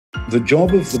The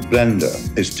job of the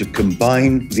blender is to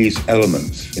combine these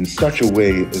elements in such a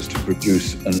way as to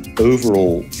produce an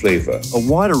overall flavour. A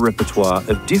wider repertoire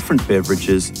of different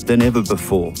beverages than ever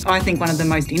before. I think one of the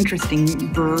most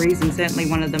interesting breweries, and certainly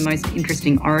one of the most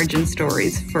interesting origin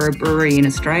stories for a brewery in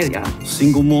Australia.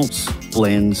 Single malts,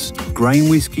 blends, grain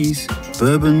whiskies,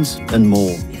 bourbons and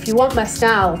more. If you want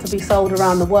mezcal to be sold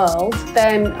around the world,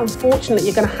 then unfortunately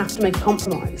you're going to have to make a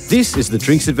compromise. This is the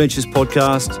Drinks Adventures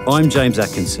podcast. I'm James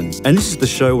Atkinson, and this is the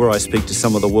show where I speak to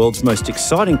some of the world's most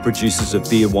exciting producers of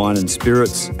beer, wine and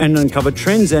spirits and uncover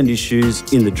trends and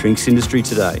issues in the drinks industry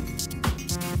today.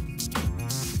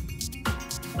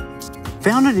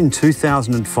 Founded in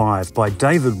 2005 by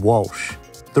David Walsh,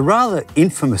 the rather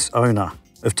infamous owner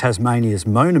of Tasmania's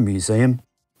Mona Museum,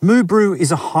 Moo Brew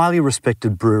is a highly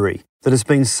respected brewery that has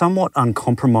been somewhat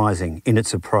uncompromising in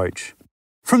its approach.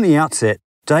 From the outset,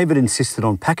 David insisted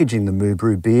on packaging the Moo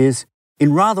Brew beers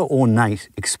in rather ornate,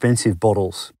 expensive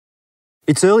bottles.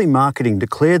 Its early marketing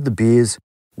declared the beers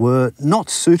were not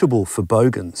suitable for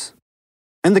bogans,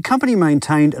 and the company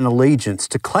maintained an allegiance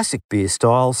to classic beer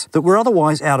styles that were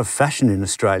otherwise out of fashion in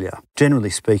Australia, generally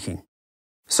speaking.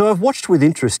 So I've watched with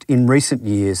interest in recent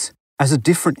years as a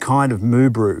different kind of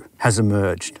Moo Brew has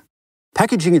emerged,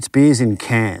 packaging its beers in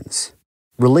cans,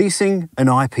 releasing an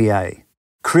IPA,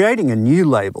 creating a new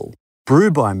label, Brew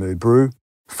By Moo Brew,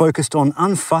 focused on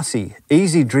unfussy,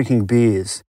 easy-drinking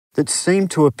beers that seem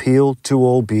to appeal to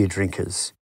all beer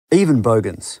drinkers, even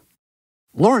bogans.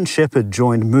 Lauren Shepherd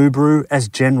joined Moo Brew as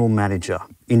General Manager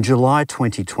in July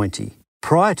 2020,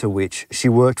 prior to which she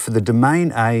worked for the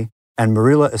Domain A and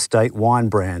Marilla Estate wine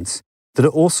brands that are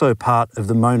also part of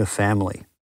the Mona family.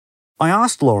 I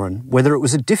asked Lauren whether it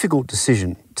was a difficult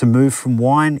decision to move from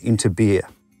wine into beer,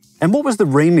 and what was the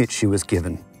remit she was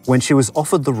given when she was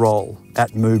offered the role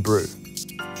at Moo Brew.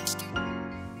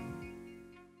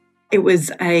 It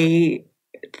was a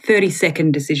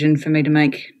 30-second decision for me to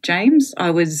make, James.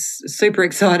 I was super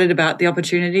excited about the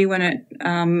opportunity when it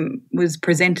was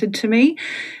presented to me.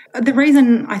 The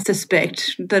reason I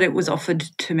suspect that it was offered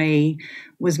to me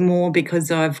was more because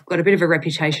I've got a bit of a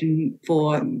reputation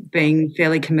for being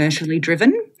fairly commercially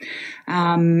driven.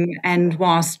 And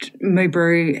whilst Moo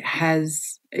Brew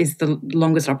is the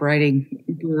longest operating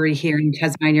brewery here in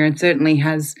Tasmania and certainly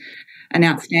has an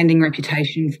outstanding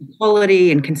reputation for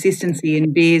quality and consistency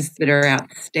in beers that are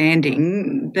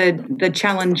outstanding, the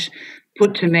challenge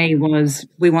put to me was,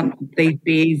 we want these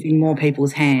beers in more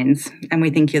people's hands, and we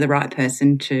think you're the right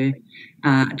person to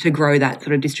grow that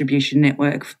sort of distribution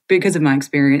network because of my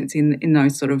experience in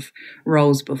those sort of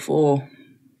roles before.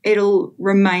 It'll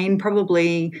remain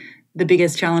probably the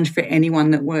biggest challenge for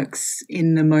anyone that works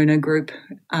in the Mona group,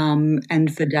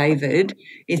 and for David,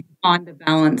 is to find the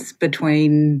balance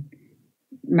between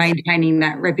maintaining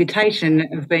that reputation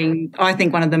of being, I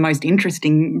think, one of the most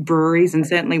interesting breweries and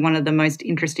certainly one of the most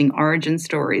interesting origin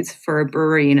stories for a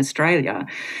brewery in Australia,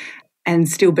 and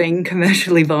still being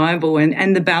commercially viable.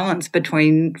 And the balance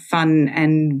between fun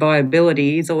and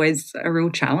viability is always a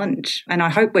real challenge, and I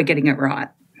hope we're getting it right.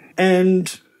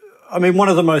 And, I mean, one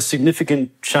of the most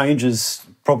significant changes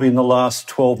probably in the last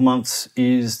 12 months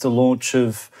is the launch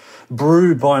of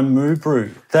Brew by Moo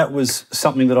Brew. That was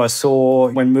something that I saw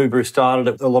when Moo Brew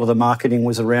started. A lot of the marketing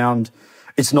was around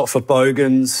it's not for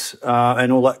bogans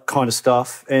and all that kind of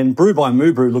stuff. And Brew by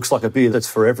Moo Brew looks like a beer that's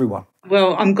for everyone.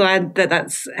 Well, I'm glad that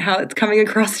that's how it's coming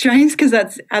across, James, because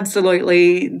that's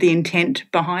absolutely the intent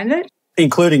behind it.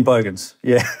 Including bogans,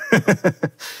 yeah.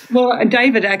 Well,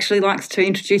 David actually likes to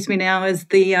introduce me now as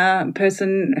the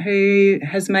person who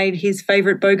has made his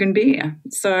favourite bogan beer.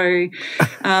 So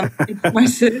it's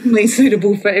most certainly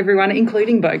suitable for everyone,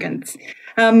 including bogans.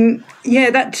 That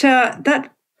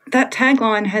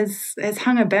tagline has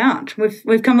hung about.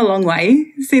 We've come a long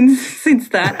way since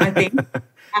that, I think.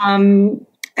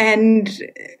 And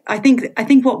I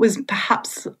think what was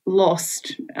perhaps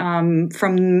lost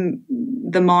from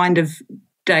the mind of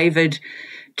David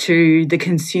to the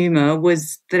consumer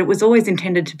was that it was always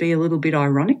intended to be a little bit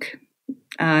ironic.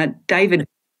 David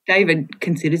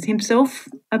considers himself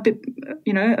a bit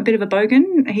of a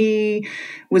bogan. He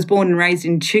was born and raised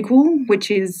in Chigwell, which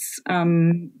is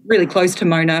really close to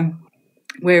Mona,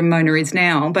 where Mona is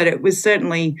now, but it was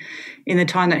certainly in the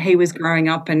time that he was growing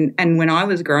up and when I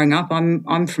was growing up,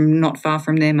 I'm from not far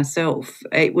from there myself.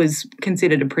 It was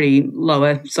considered a pretty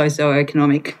lower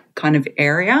socioeconomic kind of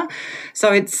area.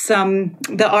 So it's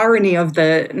the irony of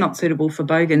the not suitable for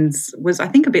bogans was, I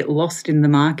think, a bit lost in the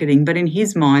marketing, but in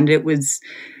his mind it was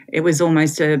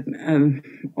almost a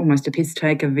piss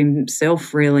take of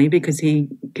himself, really, because he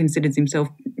considers himself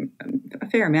a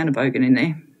fair amount of bogan in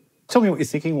there. Tell me what your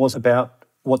thinking was about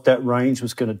what that range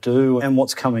was going to do and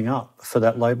what's coming up for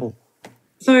that label?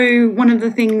 So one of the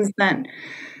things that,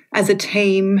 as a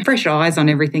team, fresh eyes on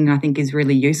everything I think is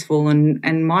really useful,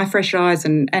 and my fresh eyes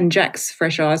and Jack's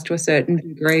fresh eyes to a certain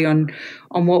degree on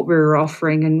what we were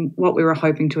offering and what we were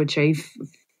hoping to achieve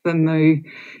for Moo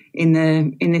in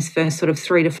this first sort of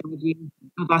 3 to 5 years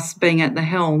of us being at the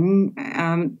helm.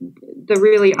 The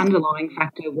really underlying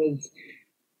factor was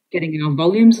getting our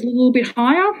volumes a little bit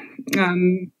higher.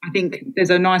 I think there's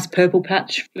a nice purple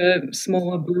patch for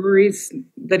smaller breweries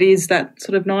that is that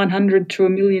sort of 900 to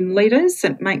 1 million litres.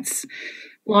 It makes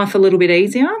life a little bit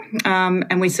easier,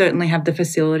 and we certainly have the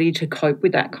facility to cope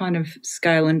with that kind of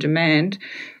scale and demand.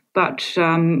 But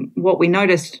what we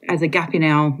noticed as a gap in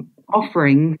our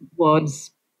offering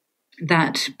was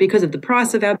that because of the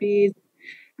price of our beers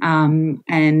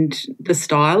and the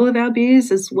style of our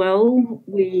beers as well,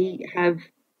 we have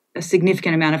a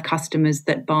significant amount of customers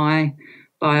that buy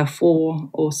a 4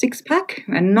 or 6 pack,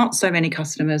 and not so many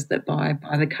customers that buy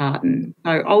the carton.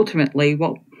 So ultimately,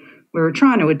 what we were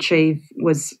trying to achieve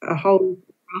was a whole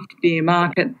craft beer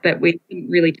market that we didn't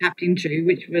really tap into,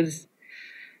 which was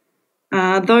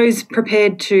those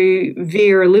prepared to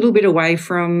veer a little bit away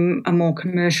from a more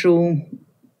commercial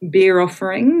beer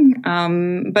offering,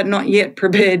 but not yet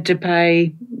prepared to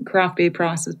pay craft beer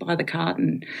prices by the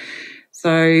carton. So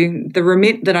the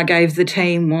remit that I gave the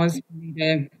team was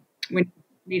we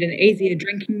need an easier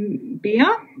drinking beer,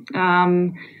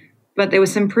 but there were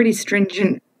some pretty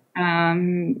stringent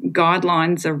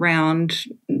guidelines around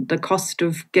the cost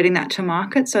of getting that to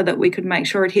market so that we could make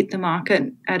sure it hit the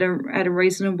market at a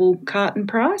reasonable carton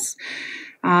price,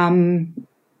 and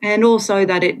also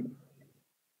that it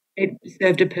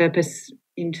served a purpose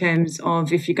in terms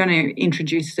of if you're going to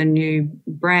introduce a new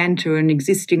brand to an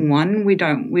existing one, we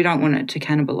don't want it to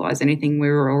cannibalise anything we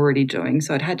were already doing.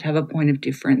 So it had to have a point of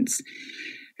difference.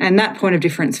 And that point of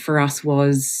difference for us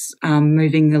was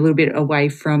moving a little bit away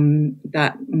from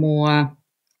that more,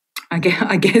 I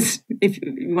guess if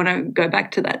you want to go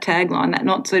back to that tagline, that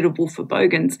not suitable for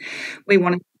bogans, we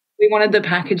wanted the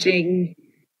packaging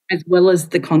as well as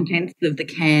the contents of the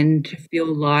can to feel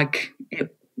like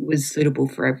it was suitable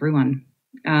for everyone.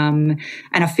 And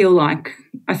I feel like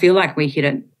we hit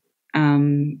it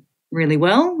really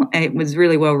well. It was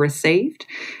really well received.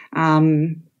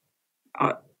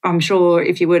 I'm sure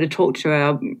if you were to talk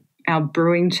to our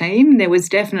brewing team, there was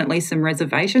definitely some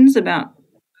reservations about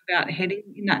heading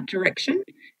in that direction.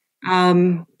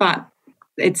 But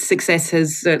its success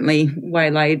has certainly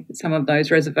waylaid some of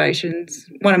those reservations.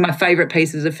 One of my favourite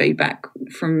pieces of feedback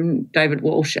from David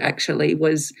Walsh actually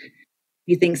was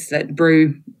he thinks that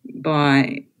Brew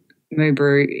By Moo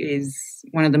Brew is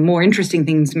one of the more interesting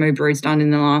things Moo Brew's done in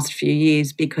the last few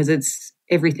years because it's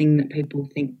everything that people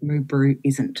think Moo Brew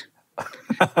isn't.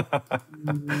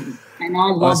 And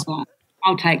I love that.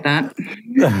 I'll take that.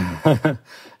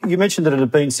 You mentioned that it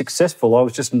had been successful. I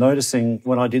was just noticing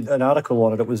when I did an article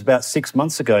on it, it was about 6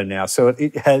 months ago now. So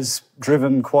it has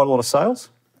driven quite a lot of sales?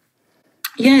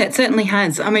 Yeah, it certainly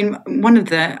has. I mean, one of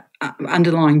the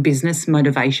underlying business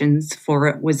motivations for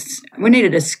it was we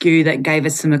needed a SKU that gave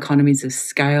us some economies of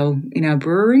scale in our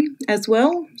brewery as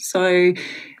well. So,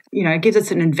 it gives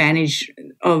us an advantage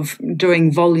of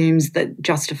doing volumes that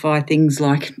justify things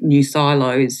like new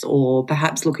silos or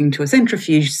perhaps looking to a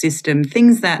centrifuge system,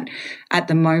 things that at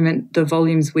the moment the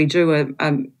volumes we do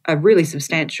are really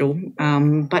substantial,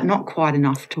 but not quite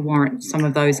enough to warrant some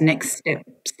of those next step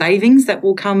savings that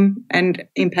will come and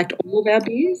impact all of our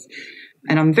beers.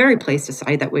 And I'm very pleased to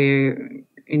say that we're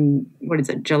in,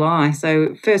 July.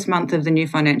 So first month of the new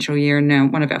financial year, and now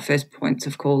one of our first points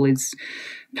of call is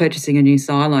purchasing a new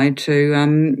silo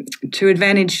to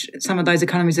advantage some of those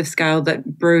economies of scale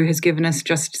that Brew has given us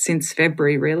just since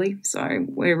February, really. So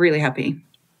we're really happy.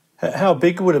 How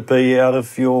big would it be out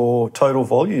of your total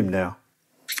volume now?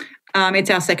 It's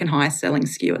our second highest selling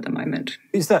SKU at the moment.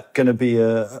 Is that going to be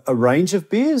a range of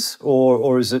beers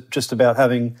or is it just about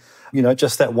having,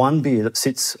 just that one beer that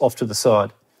sits off to the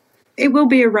side? It will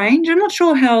be a range. I'm not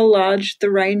sure how large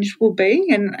the range will be,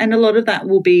 and a lot of that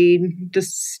will be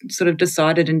just sort of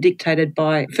decided and dictated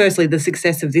by, firstly, the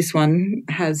success of this one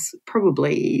has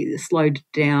probably slowed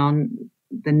down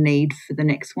the need for the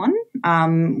next one.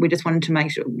 We just wanted to make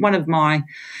sure, one of my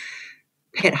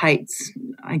pet hates,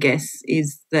 I guess,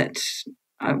 is that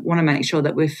I want to make sure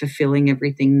that we're fulfilling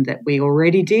everything that we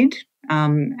already did,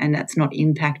 and that's not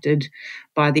impacted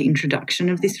by the introduction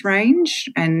of this range.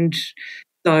 And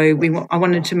so I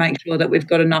wanted to make sure that we've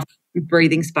got enough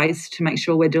breathing space to make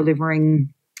sure we're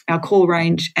delivering our core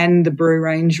range and the brew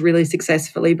range really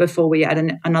successfully before we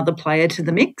add another player to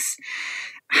the mix.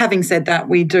 Having said that,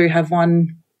 we do have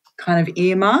one kind of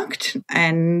earmarked,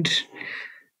 and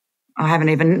I haven't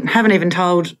even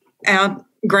told our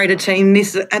greater team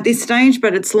this at this stage,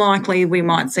 but it's likely we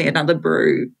might see another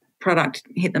brew product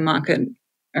hit the market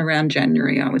around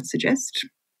January, I would suggest.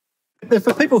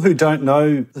 For people who don't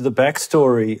know the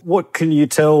backstory, what can you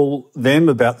tell them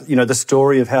about, the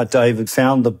story of how David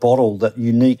found the bottle, that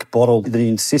unique bottle that he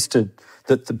insisted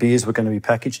that the beers were going to be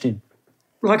packaged in?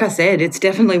 Like I said, it's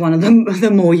definitely one of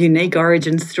the more unique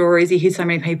origin stories. You hear so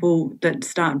many people that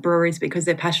start breweries because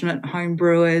they're passionate home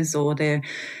brewers, or they're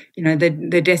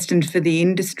destined for the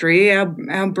industry.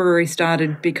 Our brewery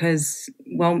started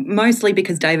mostly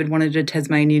because David wanted a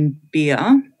Tasmanian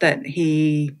beer that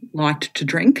he liked to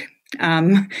drink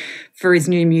for his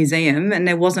new museum, and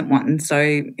there wasn't one,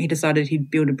 so he decided he'd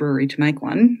build a brewery to make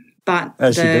one. But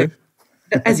as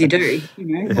you do,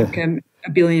 like a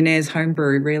billionaire's home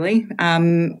brew, really.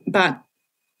 But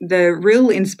the real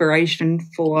inspiration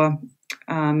for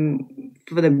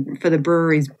the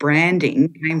brewery's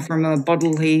branding came from a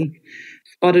bottle he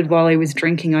spotted while he was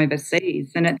drinking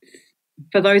overseas, and it's,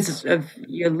 for those of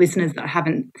your listeners that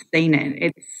haven't seen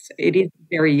it, it is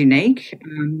very unique.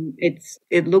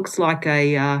 It looks like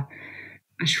a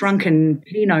shrunken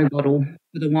Pinot bottle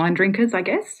for the wine drinkers, I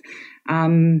guess.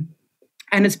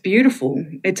 And it's beautiful.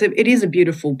 It is a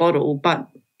beautiful bottle, but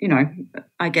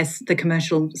I guess the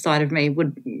commercial side of me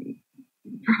would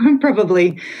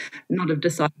probably not have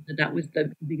decided that was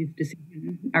the biggest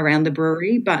decision around the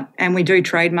brewery. And we do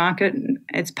trademark it.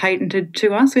 It's patented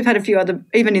to us. We've had a few other,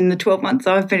 even in the 12 months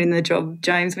I've been in the job,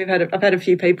 James, I've had a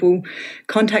few people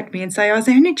contact me and say, is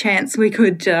there any chance we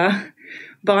could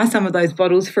buy some of those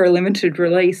bottles for a limited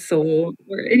release, or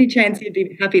any chance you'd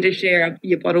be happy to share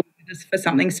your bottle with us for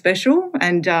something special?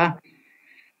 And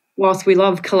whilst we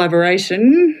love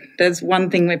collaboration, there's one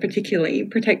thing we're particularly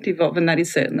protective of, and that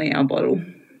is certainly our bottle.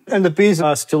 And the beers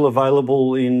are still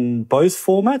available in both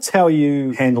formats. How are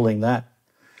you handling that?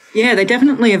 Yeah, they're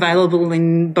definitely available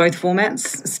in both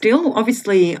formats still.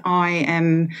 Obviously, I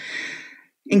am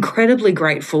incredibly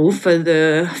grateful for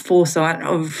the foresight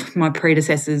of my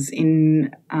predecessors in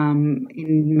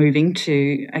moving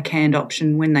to a canned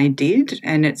option when they did,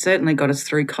 and it certainly got us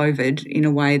through COVID in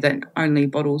a way that only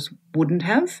bottles wouldn't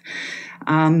have.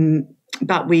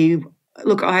 But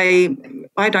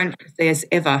I don't see us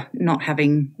ever not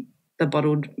having the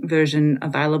bottled version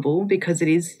available, because it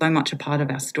is so much a part of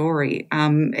our story.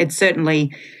 It's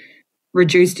certainly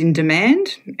reduced in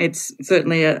demand. It's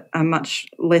certainly a much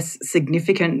less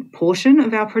significant portion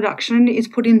of our production is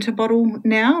put into bottle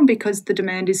now, because the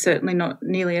demand is certainly not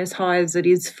nearly as high as it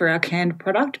is for our canned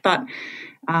product, but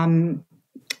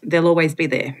they'll always be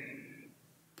there.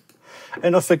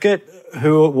 And I forget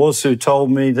who it was who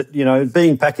told me that,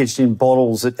 being packaged in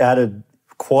bottles, it added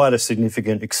quite a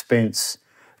significant expense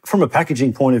from a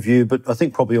packaging point of view, but I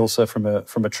think probably also from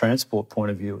a transport point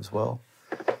of view as well.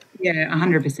 Yeah,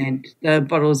 100%. The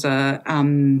bottles are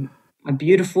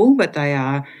beautiful, but they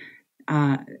are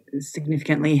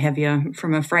significantly heavier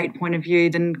from a freight point of view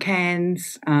than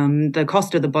cans. The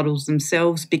cost of the bottles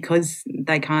themselves, because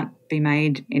they can't be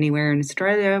made anywhere in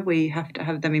Australia, we have to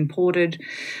have them imported.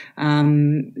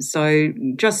 So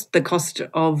just the cost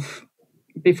of,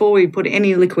 before we put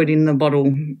any liquid in the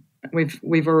bottle,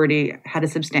 we've already had a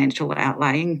substantial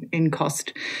outlay in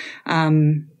cost.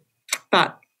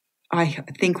 But I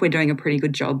think we're doing a pretty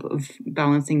good job of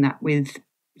balancing that with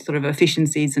sort of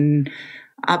efficiencies and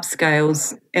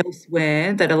upscales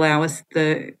elsewhere that allow us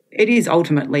it is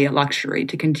ultimately a luxury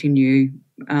to continue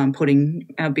putting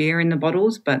our beer in the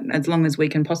bottles, but as long as we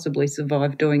can possibly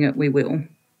survive doing it, we will.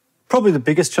 Probably the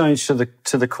biggest change to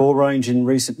the core range in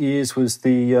recent years was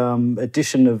the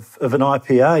addition of an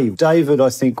IPA. David, I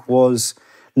think, was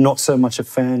not so much a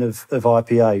fan of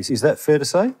IPAs. Is that fair to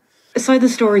say? So the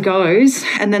story goes,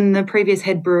 and then the previous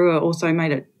head brewer also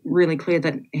made it really clear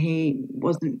that he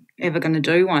wasn't ever going to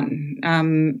do one.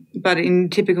 But in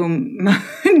typical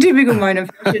mode of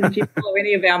fashion, if you follow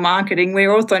any of our marketing,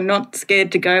 we're also not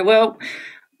scared to go, well,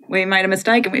 we made a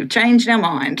mistake and we've changed our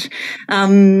mind.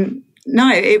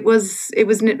 No, it was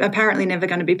apparently never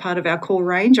going to be part of our core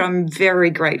range. I'm very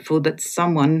grateful that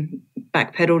someone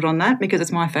backpedaled on that, because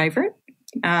it's my favourite.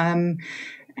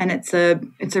 And it's a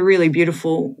really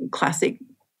beautiful classic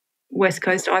West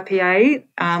Coast IPA,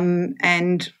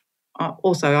 and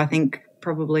also I think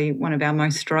probably one of our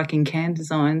most striking can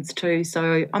designs too.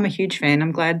 So I'm a huge fan.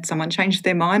 I'm glad someone changed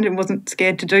their mind and wasn't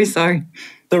scared to do so.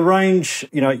 The range,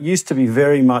 it used to be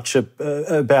very much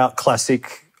about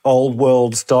classic old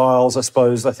world styles, I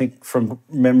suppose. I think from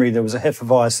memory there was a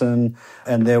Hefeweizen,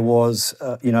 and there was,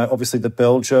 obviously the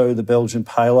Belgian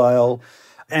Pale Ale.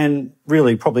 And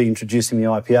really probably introducing the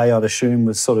IPA, I'd assume,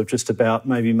 was sort of just about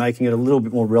maybe making it a little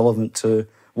bit more relevant to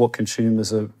what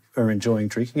consumers are enjoying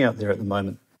drinking out there at the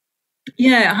moment.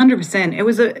 Yeah, 100%.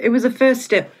 It was a first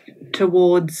step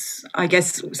towards, I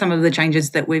guess, some of the changes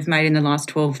that we've made in the last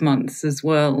 12 months as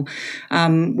well.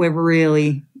 We're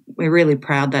really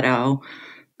proud that our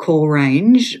core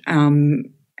range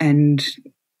and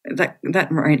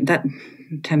that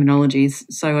terminology is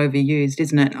so overused,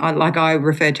 isn't it? I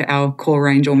refer to our core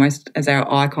range almost as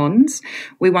our icons.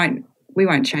 We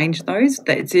won't change those.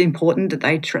 That it's important that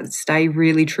they stay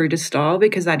really true to style,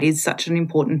 because that is such an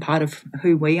important part of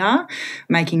who we are,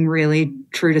 making really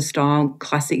true to style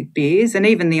classic beers. And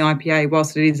even the IPA,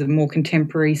 whilst it is a more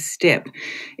contemporary step,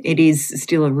 it is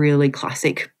still a really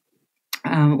classic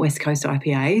West Coast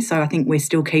IPA. So I think we're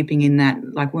still keeping in that,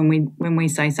 like when we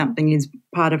say something is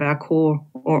part of our core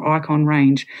or icon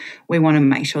range, we want to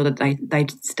make sure that they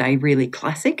stay really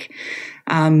classic.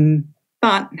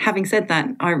 But having said that,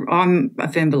 I'm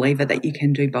a firm believer that you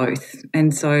can do both.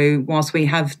 And so whilst we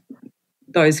have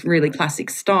those really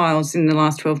classic styles in the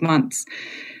last 12 months,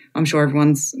 I'm sure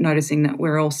everyone's noticing that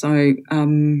we're also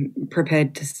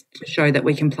prepared to show that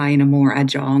we can play in a more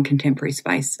agile and contemporary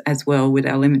space as well with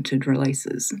our limited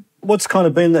releases. What's kind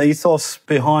of been the ethos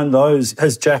behind those?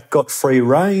 Has Jack got free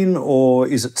rein, or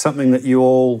is it something that you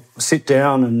all sit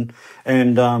down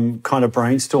and kind of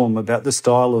brainstorm about the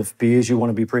style of beers you want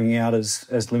to be bringing out as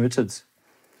limiteds?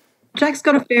 Jack's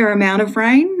got a fair amount of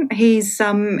rein. He's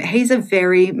a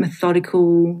very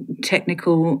methodical,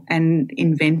 technical and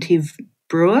inventive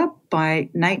brewer by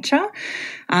nature.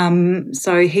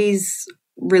 So he's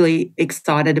really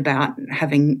excited about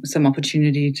having some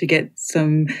opportunity to get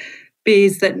some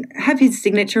beers that have his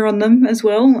signature on them as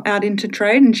well out into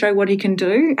trade and show what he can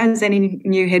do, as any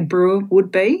new head brewer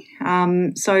would be.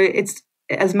 So it's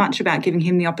as much about giving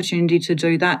him the opportunity to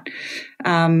do that.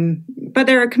 But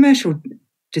there are commercial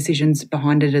decisions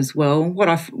behind it as well.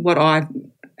 What I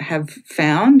have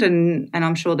found, and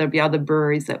I'm sure there'll be other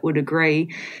breweries that would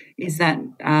agree, is that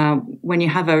when you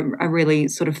have a really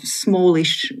sort of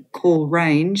smallish core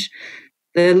range,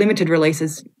 the limited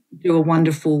releases do a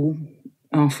wonderful,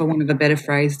 for want of a better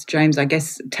phrase, James, I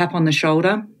guess, tap on the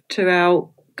shoulder to our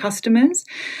customers.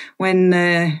 When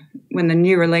the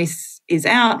new release is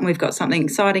out and we've got something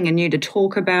exciting and new to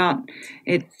talk about,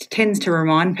 it tends to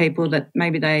remind people that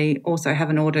maybe they also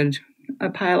haven't ordered a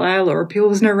pale ale or a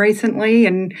pilsner recently.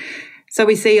 And so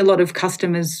we see a lot of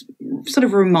customers sort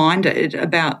of reminded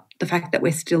about the fact that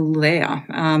we're still there.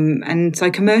 And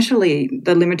so commercially,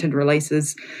 the limited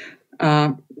releases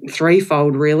are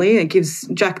threefold, really. It gives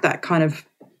Jack that kind of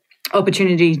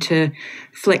opportunity to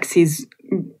flex his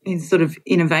sort of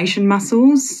innovation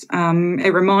muscles.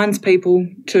 It reminds people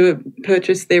to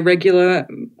purchase their regular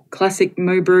classic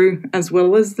Moo Brew as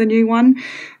well as the new one,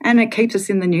 and it keeps us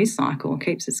in the news cycle. It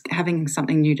keeps us having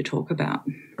something new to talk about.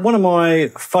 One of my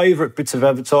favourite bits of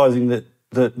advertising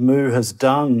that Moo has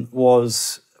done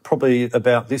was probably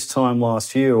about this time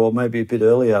last year, or maybe a bit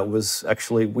earlier, was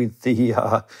actually with the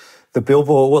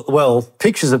billboard, well,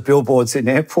 pictures of billboards in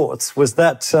airports. Was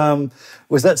that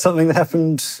something that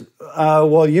happened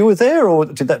while you were there, or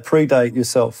did that predate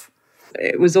yourself?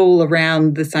 It was all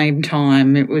around the same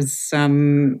time. It was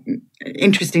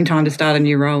interesting time to start a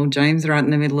new role, James, right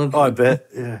in the middle of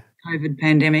COVID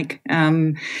pandemic.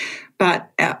 But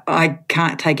I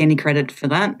can't take any credit for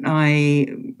that.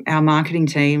 Our marketing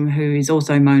team, who is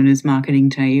also Mona's marketing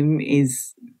team,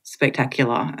 is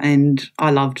spectacular, and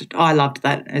I loved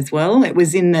that as well. It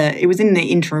was in the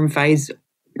interim phase,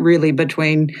 really,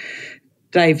 between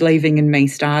Dave leaving and me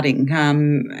starting,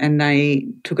 and they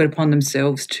took it upon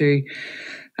themselves to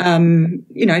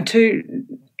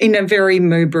in a very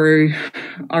Moo Brew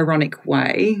ironic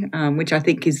way, which I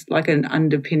think is like an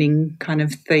underpinning kind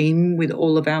of theme with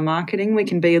all of our marketing. We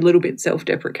can be a little bit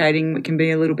self-deprecating, we can be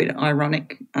a little bit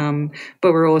ironic,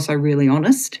 but we're also really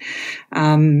honest.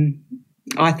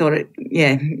 I thought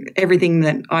everything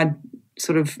that I'd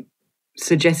sort of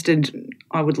suggested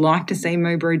I would like to see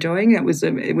Moo Brew doing, it was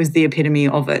the epitome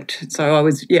of it. So I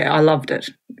loved it,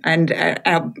 and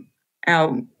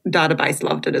our database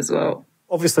loved it as well.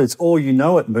 Obviously, it's all you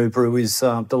know at Moo Brew is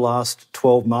the last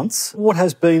 12 months. What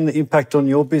has been the impact on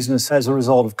your business as a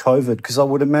result of COVID? Because I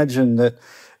would imagine that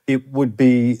it would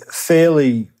be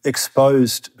fairly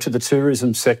exposed to the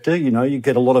tourism sector. You know, you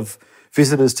get a lot of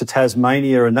visitors to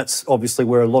Tasmania, and that's obviously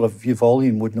where a lot of your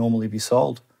volume would normally be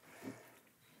sold.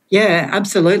 Yeah,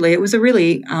 absolutely. It was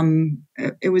certainly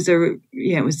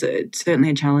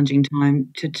a challenging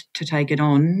time to take it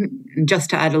on. And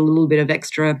just to add a little bit of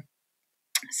extra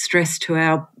stress to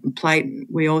our plate,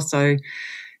 we also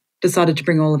decided to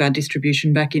bring all of our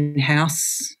distribution back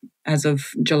in-house as of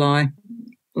July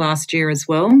last year as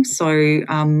well. So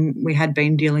we had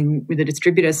been dealing with a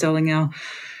distributor selling our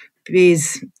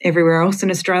beers everywhere else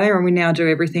in Australia, and we now do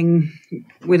everything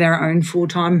with our own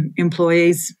full-time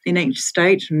employees in each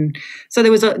state. And so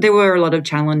there were a lot of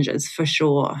challenges for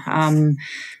sure.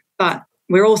 But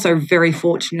we're also very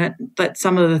fortunate that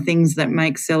some of the things that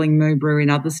make selling Moo Brew in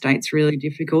other states really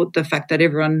difficult, the fact that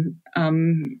everyone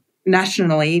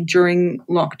nationally during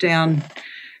lockdown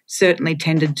certainly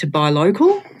tended to buy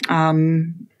local.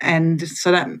 And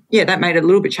so that made it a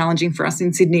little bit challenging for us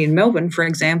in Sydney and Melbourne, for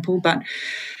example, but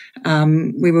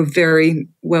we were very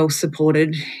well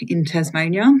supported in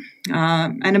Tasmania,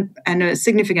 and a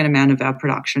significant amount of our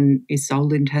production is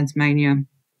sold in Tasmania.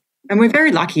 And we're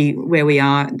very lucky where we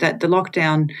are that the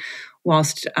lockdown,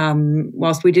 whilst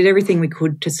we did everything we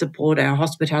could to support our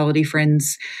hospitality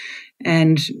friends,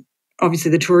 and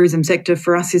obviously the tourism sector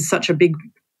for us is such a big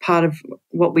part of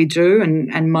what we do,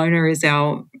 and Mona is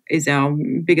our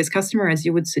biggest customer, as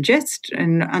you would suggest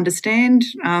and understand.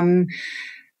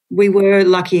 We were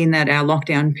lucky in that our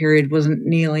lockdown period wasn't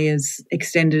nearly as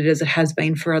extended as it has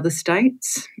been for other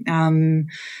states.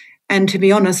 And to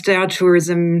be honest, our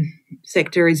tourism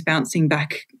sector is bouncing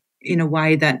back in a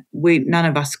way that none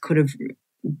of us could have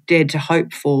dared to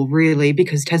hope for, really,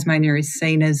 because Tasmania is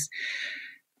seen as,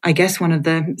 I guess, one of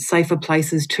the safer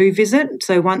places to visit.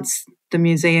 So once the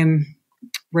museum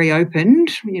reopened,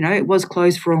 it was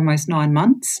closed for almost 9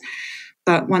 months,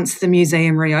 but once the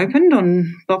museum reopened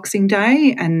on Boxing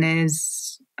Day, and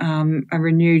there's a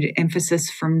renewed emphasis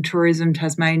from Tourism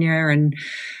Tasmania and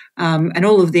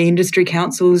all of the industry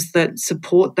councils that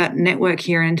support that network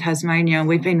here in Tasmania,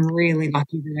 we've been really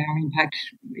lucky that our impact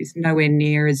is nowhere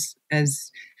near as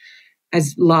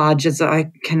large as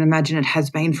I can imagine it has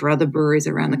been for other breweries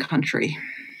around the country.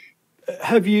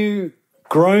 Have you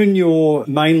grown your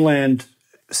mainland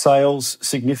sales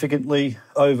significantly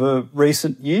over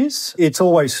recent years? It's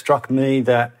always struck me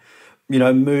that,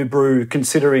 Moo Brew,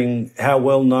 considering how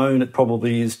well known it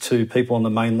probably is to people on the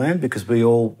mainland, because we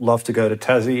all love to go to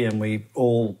Tassie and we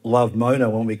all love Mona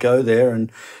when we go there,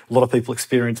 and a lot of people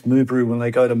experience Moo Brew when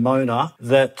they go to Mona,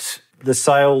 that the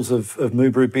sales of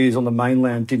Moo Brew beers on the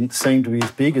mainland didn't seem to be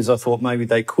as big as I thought maybe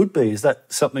they could be. Is that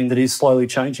something that is slowly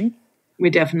changing? We're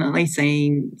definitely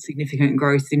seeing significant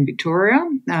growth in Victoria.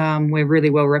 We're really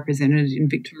well represented in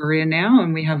Victoria now,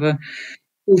 and we have a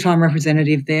full-time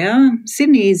representative there.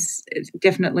 Sydney is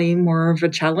definitely more of a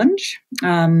challenge.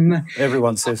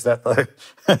 Everyone says that, though.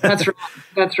 That's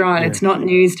right. Yeah. It's not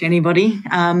news to anybody.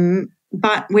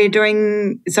 But we're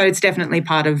doing, so it's definitely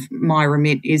part of my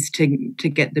remit is to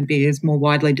get the beers more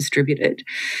widely distributed.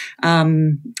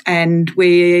 And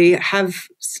we have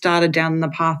started down the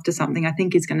path to something I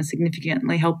think is going to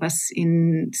significantly help us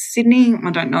in Sydney.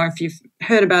 I don't know if you've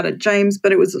heard about it, James,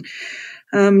 but it was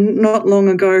not long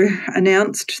ago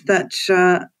announced that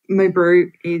Moo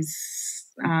Brew is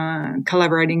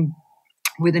collaborating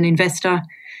with an investor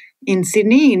in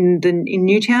Sydney, in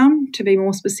Newtown, to be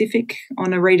more specific,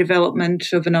 on a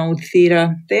redevelopment of an old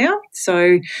theatre there.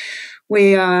 So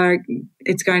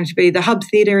it's going to be the Hub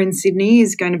Theatre in Sydney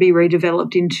is going to be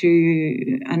redeveloped into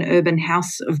an urban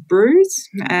house of brews,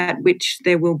 at which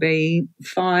there will be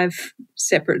 5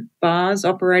 separate bars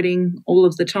operating all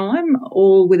of the time,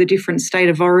 all with a different state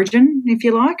of origin, if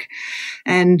you like.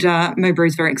 And Moo Brew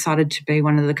is very excited to be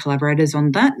one of the collaborators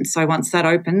on that. And so once that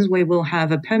opens, we will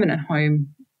have a permanent home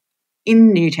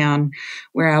in Newtown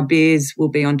where our beers will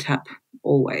be on tap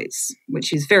always,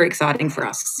 which is very exciting for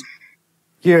us.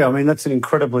 Yeah, I mean, that's an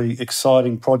incredibly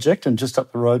exciting project, and just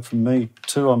up the road from me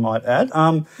too, I might add.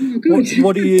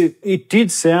 It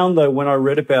did sound, though, when I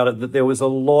read about it, that there was a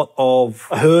lot of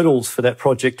hurdles for that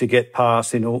project to get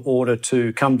past in order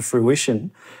to come to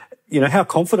fruition. How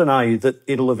confident are you that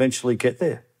it'll eventually get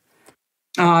there?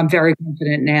 I'm very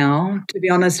confident now. To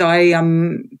be honest, I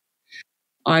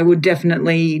would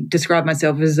definitely describe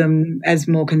myself as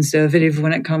more conservative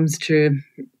when it comes to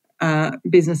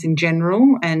business in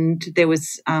general, and there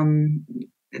was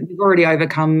we've already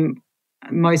overcome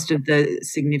most of the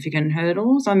significant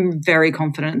hurdles. I'm very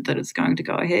confident that it's going to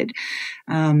go ahead,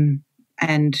 and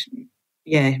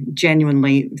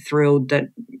genuinely thrilled that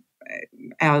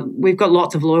we've got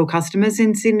lots of loyal customers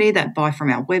in Sydney that buy from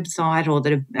our website, or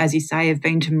that have, as you say, have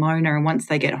been to Mona, and once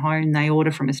they get home they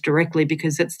order from us directly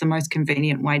because it's the most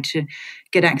convenient way to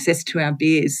get access to our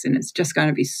beers. And it's just going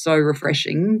to be so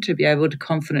refreshing to be able to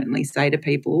confidently say to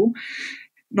people,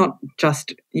 not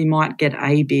just you might get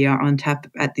a beer on tap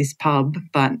at this pub,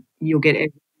 but you'll get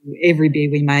every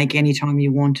beer we make anytime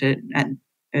you want it at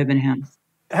Urban House.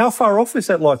 How far off is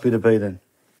that likely to be then?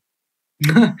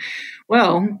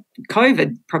 Well,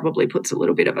 COVID probably puts a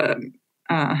little bit of a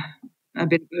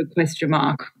bit of a question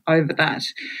mark over that.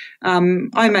 I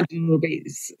imagine it will be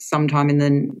sometime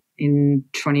in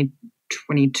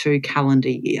 2022 calendar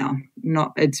year.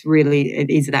 It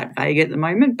is that vague at the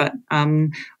moment, but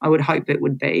I would hope it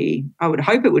would be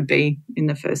in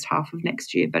the first half of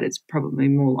next year, but it's probably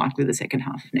more likely the second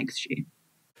half of next year.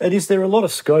 And is there a lot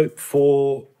of scope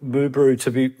for Moo Brew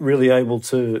to be really able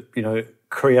to,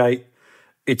 create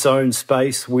its own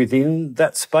space within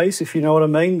that space, if you know what I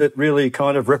mean, that really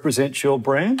kind of represents your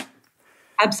brand?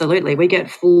 Absolutely. We get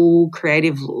full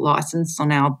creative license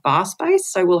on our bar space.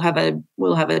 So we'll have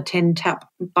a 10 tap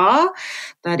bar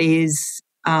that is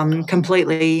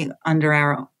completely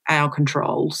under our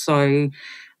control. So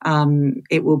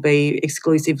it will be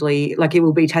exclusively, it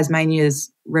will be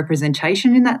Tasmania's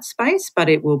representation in that space, but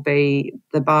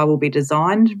the bar will be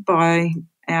designed by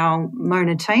our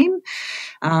Mona team.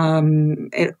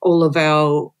 All of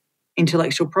our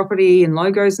intellectual property and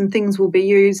logos and things will be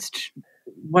used.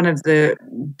 One of the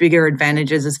bigger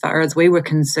advantages, as far as we were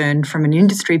concerned from an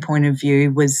industry point of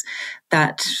view, was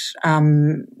that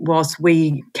whilst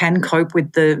we can cope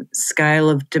with the scale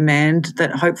of demand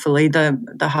that hopefully the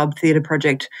Hub Theatre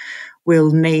project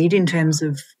will need in terms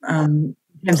of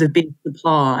big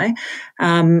supply,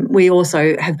 we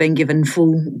also have been given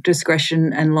full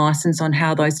discretion and licence on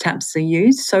how those taps are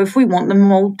used. So if we want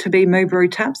them all to be Moo Brew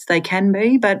taps, they can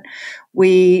be, but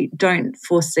we don't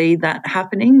foresee that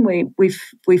happening.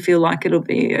 We feel like it'll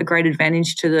be a great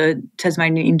advantage to the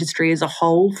Tasmanian industry as a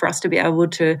whole for us to be able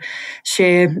to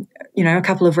share, a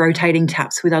couple of rotating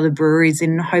taps with other breweries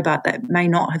in Hobart that may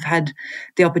not have had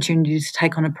the opportunity to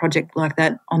take on a project like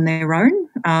that on their own.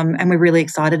 And we're really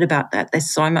excited about that. There's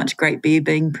so much great beer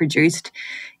being produced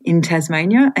in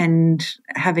Tasmania, and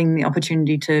having the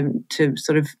opportunity to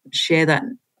sort of share that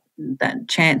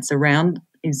chance around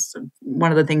is one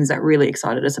of the things that really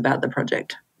excited us about the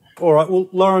project. All right. Well,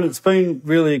 Lauren, it's been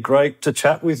really great to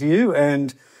chat with you,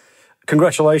 and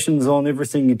congratulations on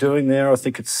everything you're doing there. I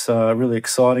think it's really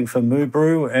exciting for Moo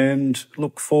Brew, and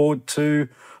look forward to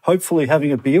hopefully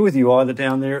having a beer with you either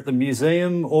down there at the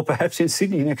museum or perhaps in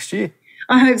Sydney next year.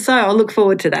 I hope so. I'll look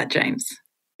forward to that, James.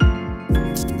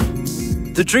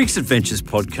 The Drinks Adventures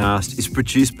podcast is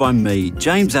produced by me,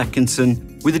 James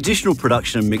Atkinson, with additional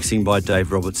production and mixing by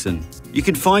Dave Robertson. You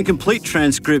can find complete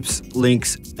transcripts,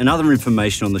 links and other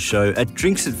information on the show at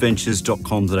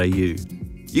drinksadventures.com.au.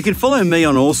 You can follow me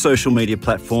on all social media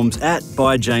platforms at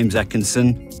by James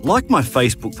Atkinson, like my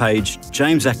Facebook page,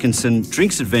 James Atkinson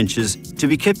Drinks Adventures, to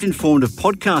be kept informed of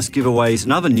podcast giveaways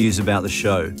and other news about the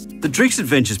show. The Drinks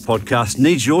Adventures podcast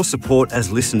needs your support as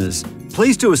listeners.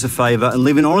 Please do us a favour and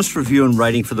leave an honest review and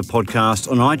rating for the podcast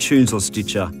on iTunes or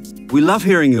Stitcher. We love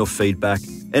hearing your feedback,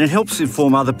 and it helps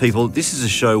inform other people this is a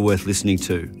show worth listening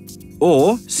to.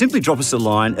 Or simply drop us a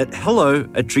line at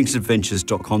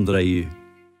hello@drinksadventures.com.au.